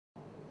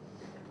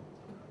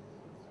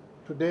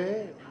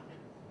Today,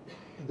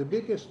 the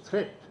biggest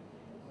threat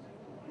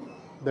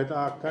that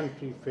our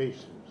country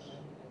faces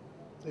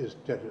is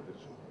terrorism.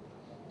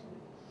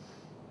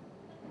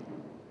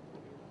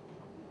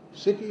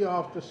 City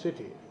after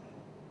city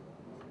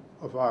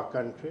of our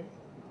country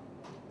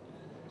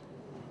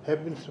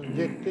have been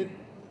subjected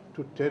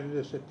to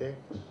terrorist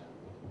attacks,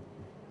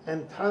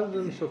 and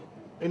thousands of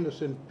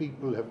innocent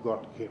people have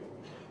got killed.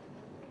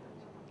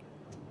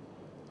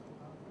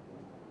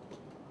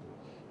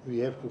 We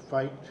have to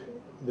fight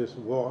this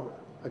war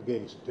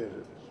against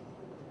terrorism.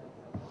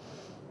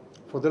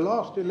 For the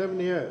last 11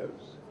 years,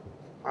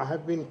 I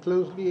have been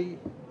closely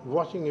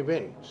watching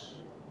events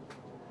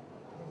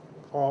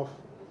of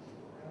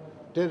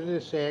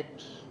terrorist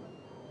acts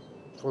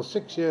for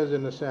 6 years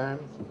in Assam,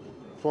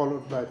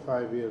 followed by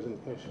 5 years in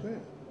Kashmir.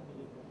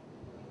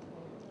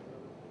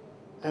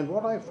 And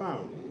what I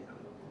found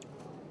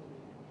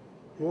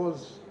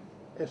was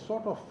a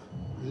sort of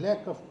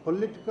lack of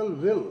political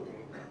will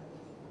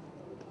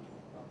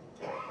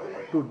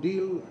to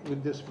deal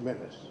with this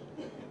menace.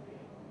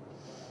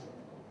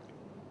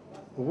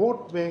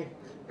 Vote bank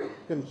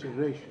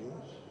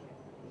considerations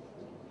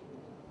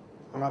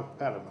are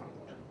paramount.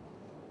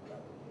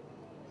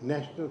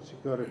 National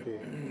security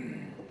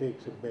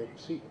takes a back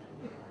seat.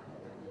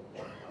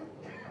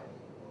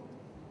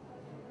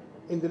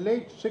 In the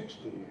late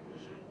 60s,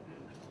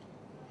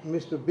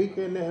 Mr.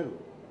 B.K. Nehru,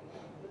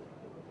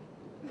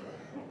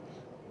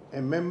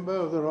 a member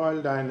of the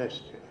royal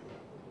dynasty,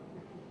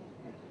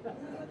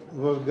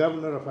 was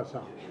governor of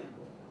Assam.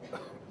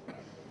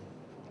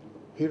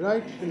 He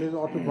writes in his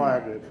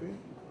autobiography,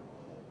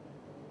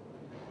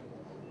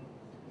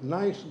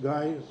 "Nice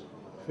guys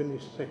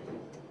finished second,"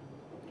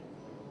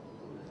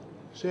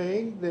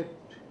 saying that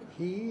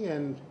he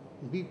and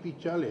B.P.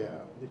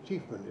 Chalia, the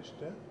chief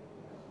minister,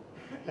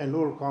 and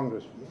old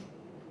congressman,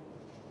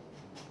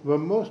 were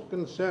most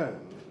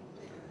concerned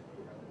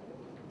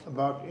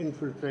about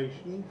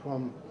infiltration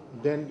from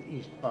then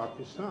East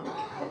Pakistan.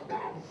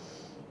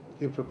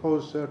 He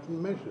proposed certain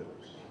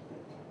measures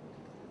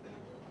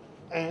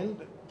and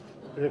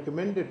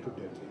recommended to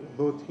Delhi,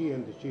 both he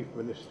and the chief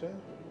minister,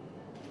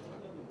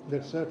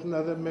 that certain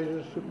other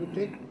measures should be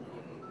taken.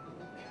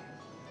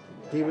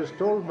 He was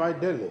told by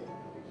Delhi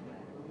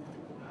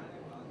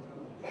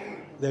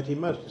that he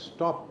must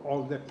stop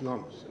all that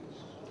nonsense.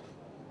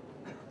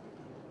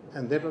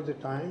 And that was the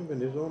time when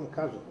his own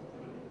cousin,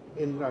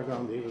 Indira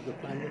Gandhi, was the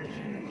Prime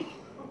Minister.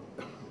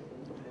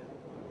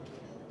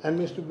 And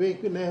Mr.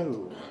 B.K.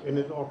 Nehru, in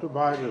his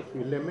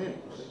autobiography,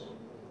 laments,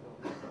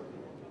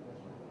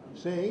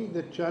 saying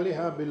that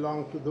Chaliha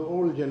belonged to the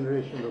old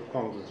generation of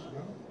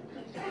congressmen,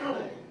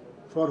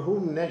 for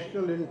whom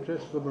national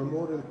interests were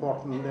more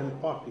important than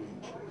party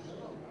interests.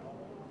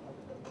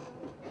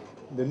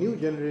 The new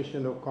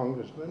generation of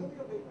congressmen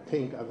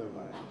think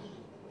otherwise.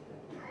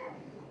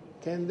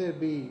 Can there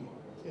be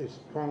a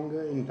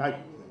stronger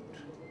indictment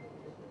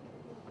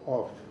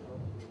of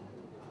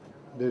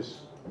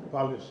this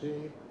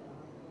policy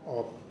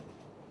of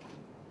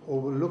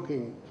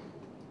overlooking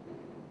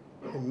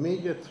a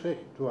major threat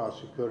to our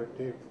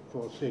security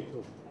for sake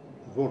of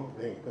vote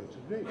bank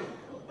consideration?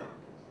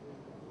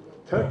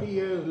 30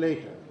 years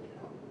later,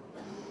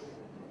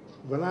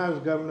 when I was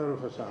governor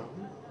of Assam,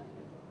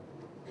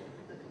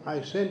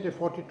 I sent a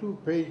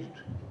 42-page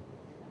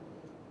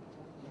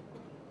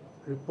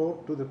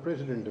report to the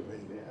President of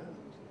India,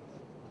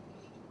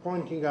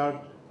 pointing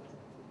out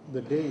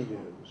the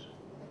dangers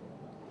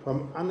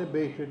from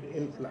unabated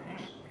influx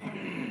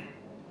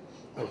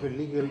of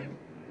illegal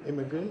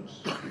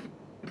immigrants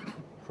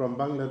from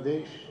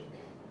Bangladesh,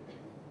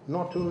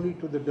 not only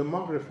to the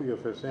demography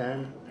of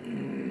Assam,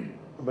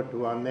 but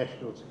to our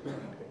national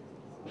security.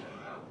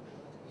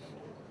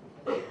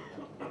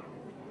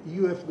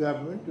 US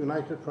government,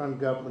 United Front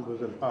government,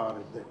 was in power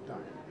at that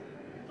time.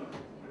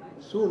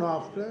 Soon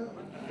after,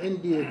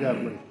 NDA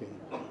government came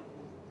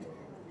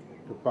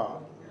to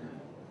power.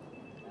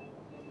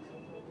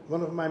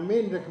 One of my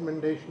main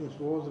recommendations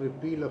was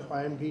repeal of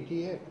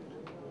IMDT Act.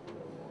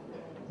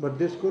 But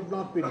this could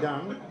not be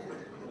done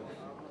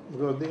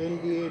because the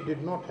NDA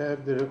did not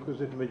have the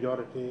requisite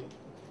majority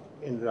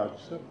in Rajya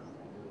Sabha.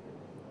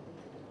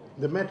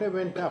 The matter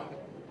went up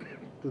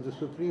to the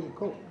Supreme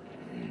Court.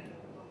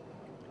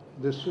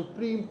 The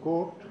Supreme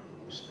Court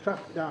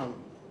struck down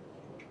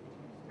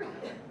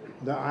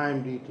the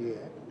IMDT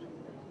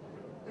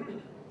Act.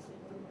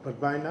 But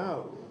by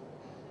now,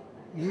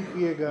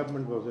 UPA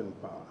government was in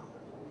power.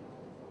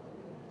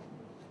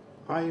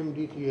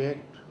 IMDT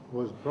Act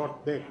was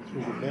brought back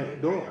through the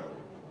back door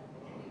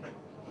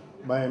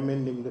by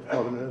amending the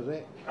Foreigners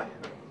Act.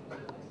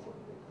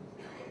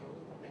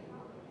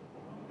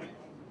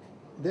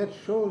 That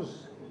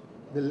shows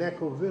the lack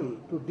of will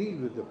to deal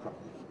with the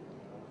problem.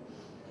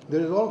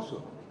 There is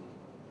also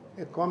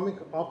a comic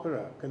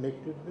opera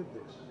connected with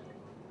this.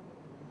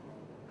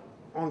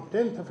 On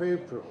 10th of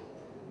April,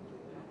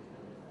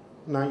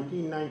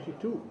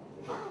 1992,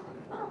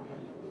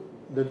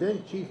 the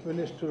then Chief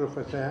Minister of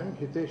Assam,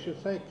 Hitesh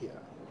Saikia,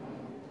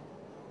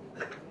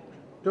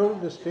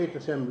 told the State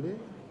Assembly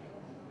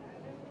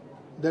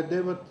that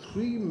there were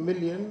 3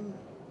 million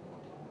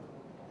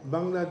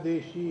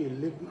Bangladeshi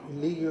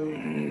illegal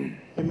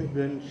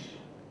immigrants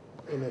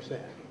in Assam.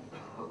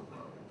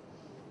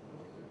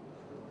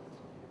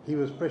 He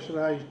was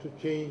pressurized to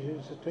change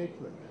his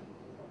statement.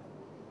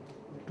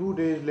 2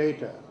 days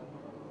later,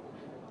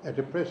 at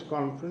a press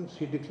conference,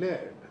 he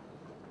declared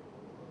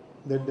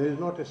that there is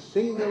not a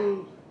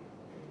single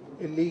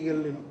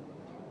illegal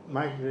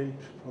migrant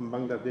from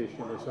Bangladesh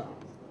in Assam.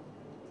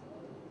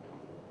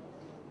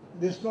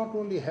 This not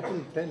only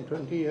happened 10,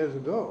 20 years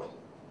ago,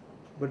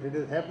 but it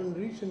has happened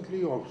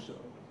recently also.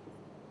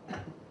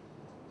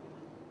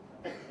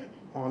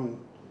 On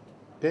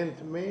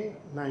 10th May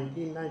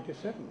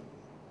 1997,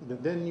 the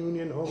then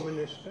Union Home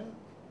Minister,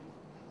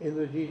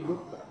 Indrajit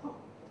Gupta,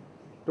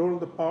 told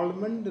the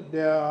Parliament that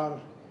there are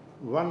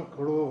 1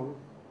 crore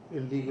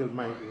illegal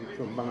migrants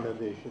from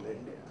Bangladesh in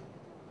India.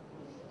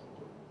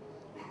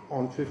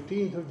 On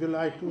 15th of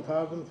July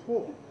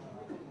 2004,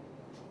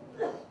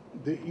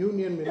 the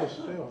Union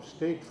Minister of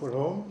State for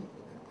Home,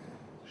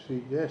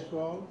 Shri,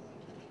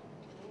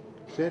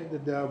 said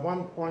that there are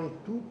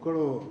 1.2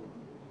 crore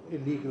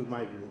illegal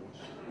migrants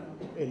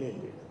in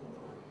India.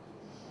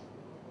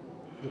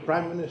 The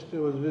Prime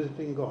Minister was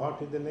visiting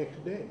Guwahati the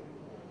next day,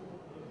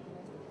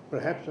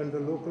 perhaps under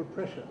local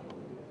pressure.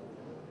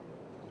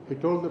 He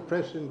told the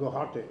press in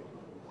Guwahati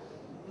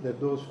that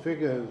those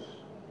figures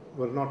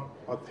were not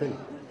authentic.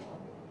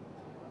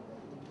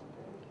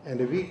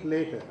 And a week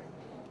later,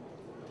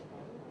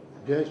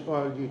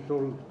 Jaiswalji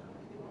told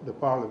the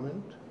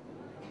Parliament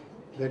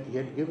that he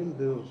had given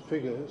those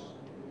figures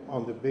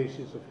on the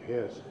basis of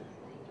hearsay.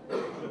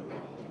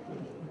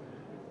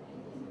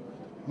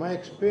 My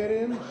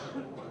experience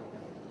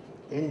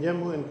in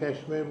Jammu and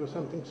Kashmir was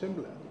something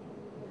similar.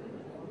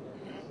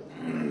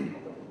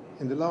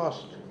 In the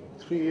last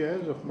 3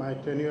 years of my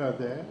tenure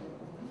there,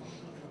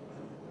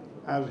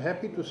 I was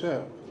happy to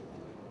serve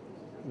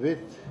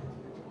with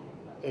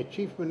a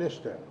chief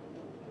minister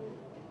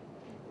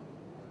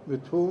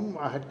with whom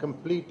I had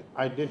complete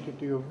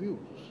identity of views.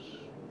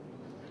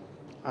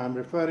 I am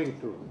referring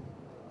to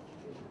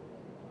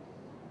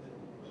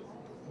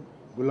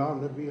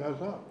Ghulam Nabi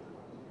Azad.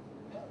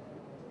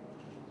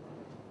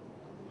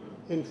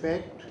 In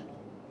fact,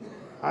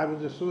 I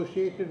was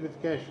associated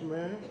with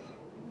Kashmir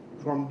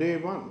from day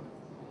one,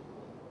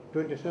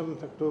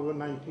 27th October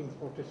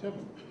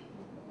 1947.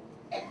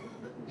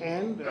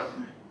 And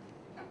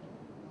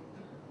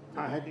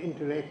I had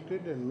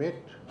interacted and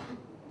met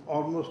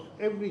almost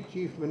every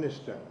chief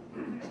minister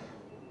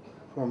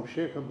from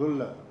Sheikh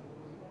Abdullah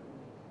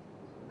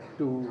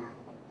to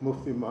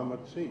Mufti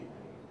Muhammad Saeed.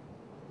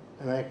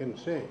 And I can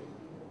say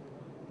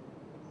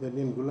that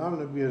in Ghulam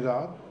Nabi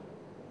Azad,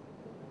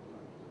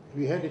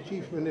 we had a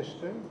chief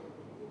minister,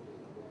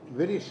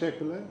 very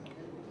secular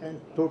and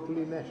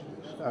totally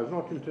nationalist. I was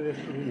not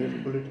interested in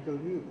his political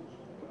views.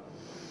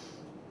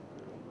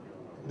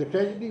 The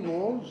tragedy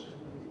was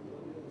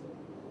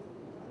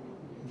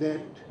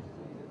that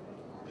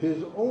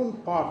his own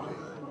party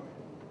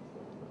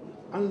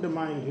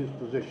undermined his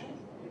position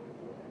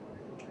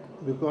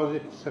because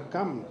it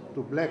succumbed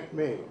to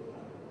blackmail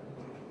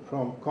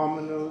from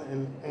communal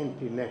and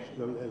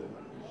anti-national elements.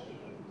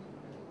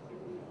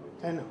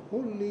 And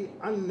wholly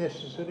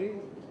unnecessary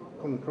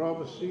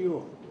controversy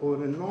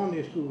over a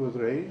non-issue was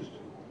raised.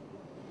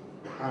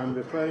 I am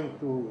referring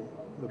to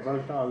the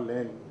Baltal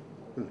land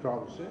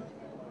controversy,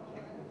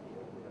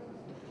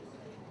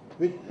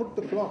 which put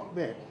the clock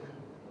back.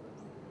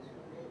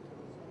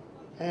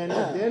 And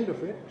at the end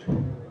of it,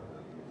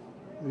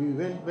 we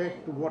went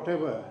back to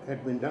whatever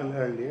had been done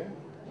earlier,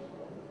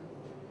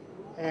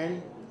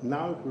 and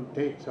now it will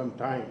take some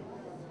time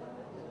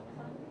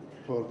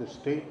for the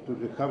state to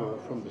recover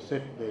from the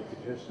setback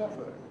it has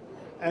suffered.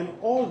 And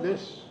all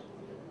this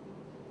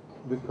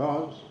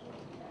because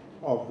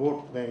of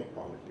vote bank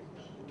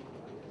politics.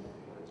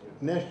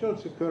 National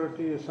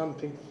security is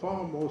something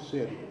far more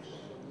serious.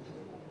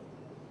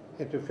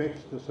 It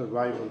affects the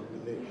survival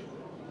of the nation.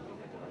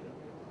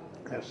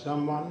 As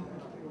someone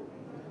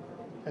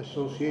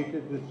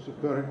associated with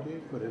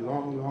security for a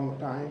long, long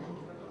time,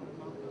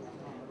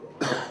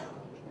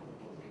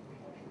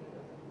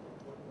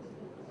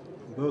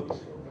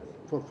 both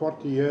for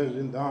 40 years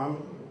in the army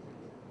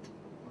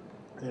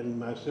and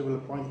my civil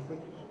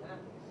appointments,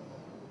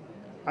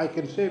 I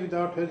can say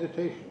without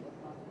hesitation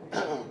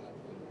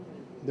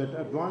that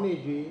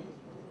Advani ji,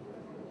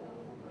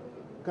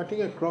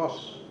 cutting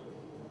across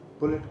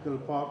political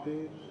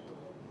parties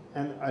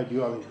and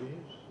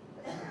ideologies,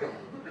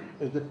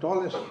 is the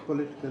tallest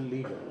political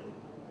leader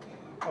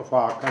of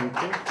our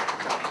country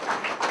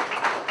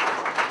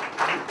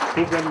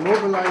who can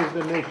mobilize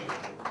the nation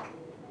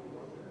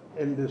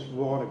in this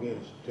war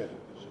against terror.